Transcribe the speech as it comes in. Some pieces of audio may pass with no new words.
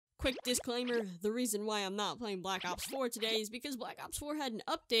Quick disclaimer, the reason why I'm not playing Black Ops 4 today is because Black Ops 4 had an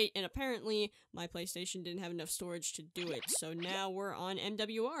update and apparently my PlayStation didn't have enough storage to do it. So now we're on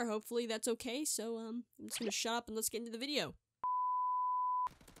MWR, hopefully that's okay, so I'm just gonna shut up and let's get into the video.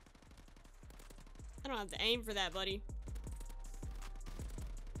 I don't have to aim for that, buddy.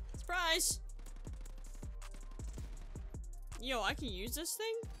 Surprise! Yo, I can use this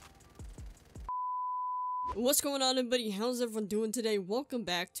thing? What's going on, everybody? How's everyone doing today? Welcome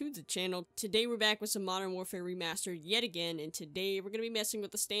back to the channel. Today we're back with some Modern Warfare Remastered yet again, and today we're going to be messing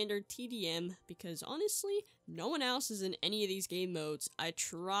with the standard TDM because honestly, no one else is in any of these game modes. I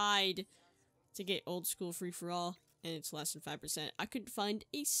tried to get old school free-for-all, and it's less than 5%. I couldn't find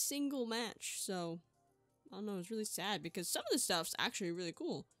a single match, so I don't know, it's really sad because some of the stuff's actually really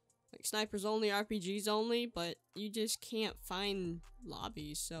cool. Like snipers only, RPGs only, but you just can't find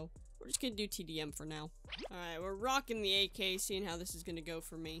lobbies, so we're just gonna do TDM for now. Alright, we're rocking the AK, seeing how this is gonna go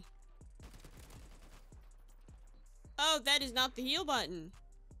for me. Oh, that is not the heal button.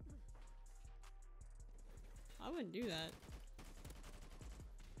 I wouldn't do that.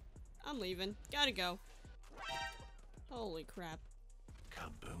 I'm leaving. Gotta go. Holy crap.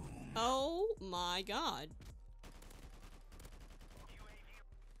 Kaboom. Oh my god.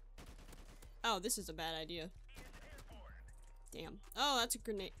 Oh, this is a bad idea. Damn. Oh, that's a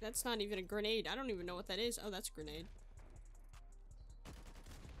grenade. That's not even a grenade. I don't even know what that is. Oh, that's a grenade.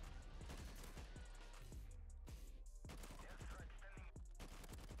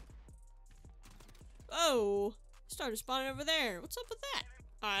 Oh! Started spawning over there. What's up with that?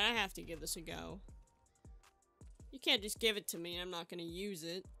 Alright, I have to give this a go. You can't just give it to me and I'm not gonna use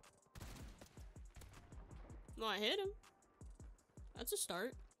it. No, I hit him. That's a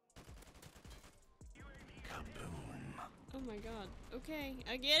start. Oh my god. Okay,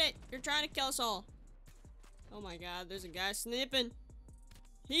 I get it. You're trying to kill us all. Oh my god, there's a guy snipping.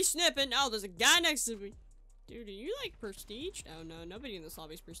 He's snipping. Oh, there's a guy next to me. Dude, are you like prestiged? Oh no, nobody in this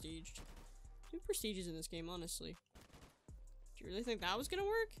lobby is prestiged. Who prestiges in this game, honestly? Do you really think that was gonna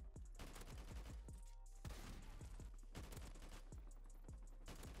work?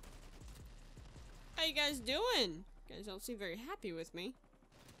 How you guys doing? You guys don't seem very happy with me.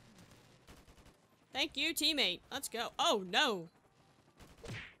 Thank you, teammate. Let's go. Oh, no.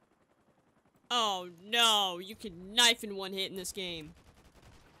 Oh, no. You can knife in one hit in this game.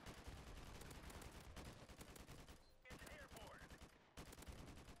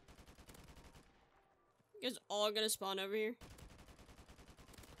 You guys all gonna spawn over here?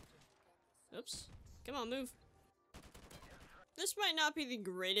 Oops. Come on, move. This might not be the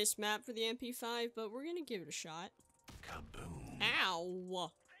greatest map for the MP5, but we're gonna give it a shot. Kaboom.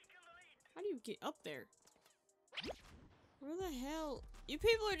 Ow. How do you get up there? Where the hell? You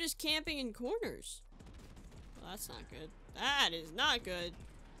people are just camping in corners. Well, that's not good. That is not good.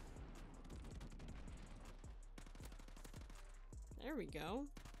 There we go.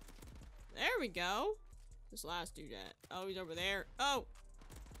 There we go. This last dude at. Oh, he's over there. Oh!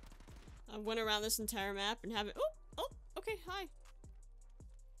 I went around this entire map and have it. Oh! Oh! Okay, hi.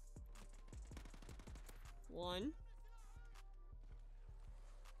 One.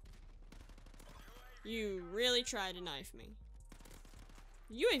 You really tried to knife me.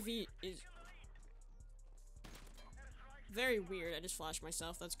 UAV is very weird. I just flashed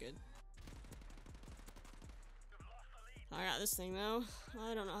myself. That's good. I got this thing though.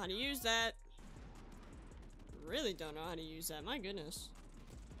 I don't know how to use that. Really don't know how to use that. My goodness.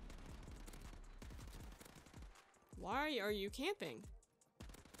 Why are you camping?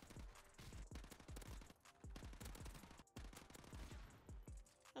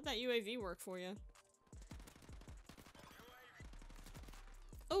 How'd that UAV work for you?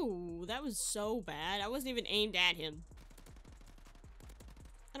 Oh, that was so bad. I wasn't even aimed at him.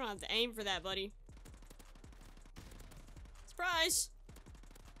 I don't have to aim for that, buddy. Surprise!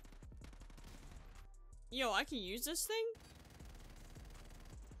 Yo, I can use this thing?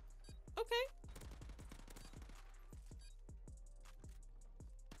 Okay.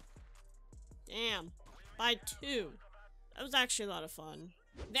 Damn. By 2. That was actually a lot of fun.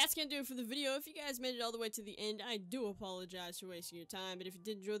 That's gonna do it for the video. If you guys made it all the way to the end, I do apologize for wasting your time. But if you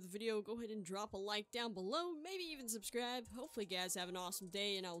did enjoy the video, go ahead and drop a like down below. Maybe even subscribe. Hopefully you guys have an awesome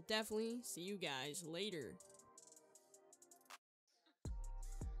day, and I'll definitely see you guys later.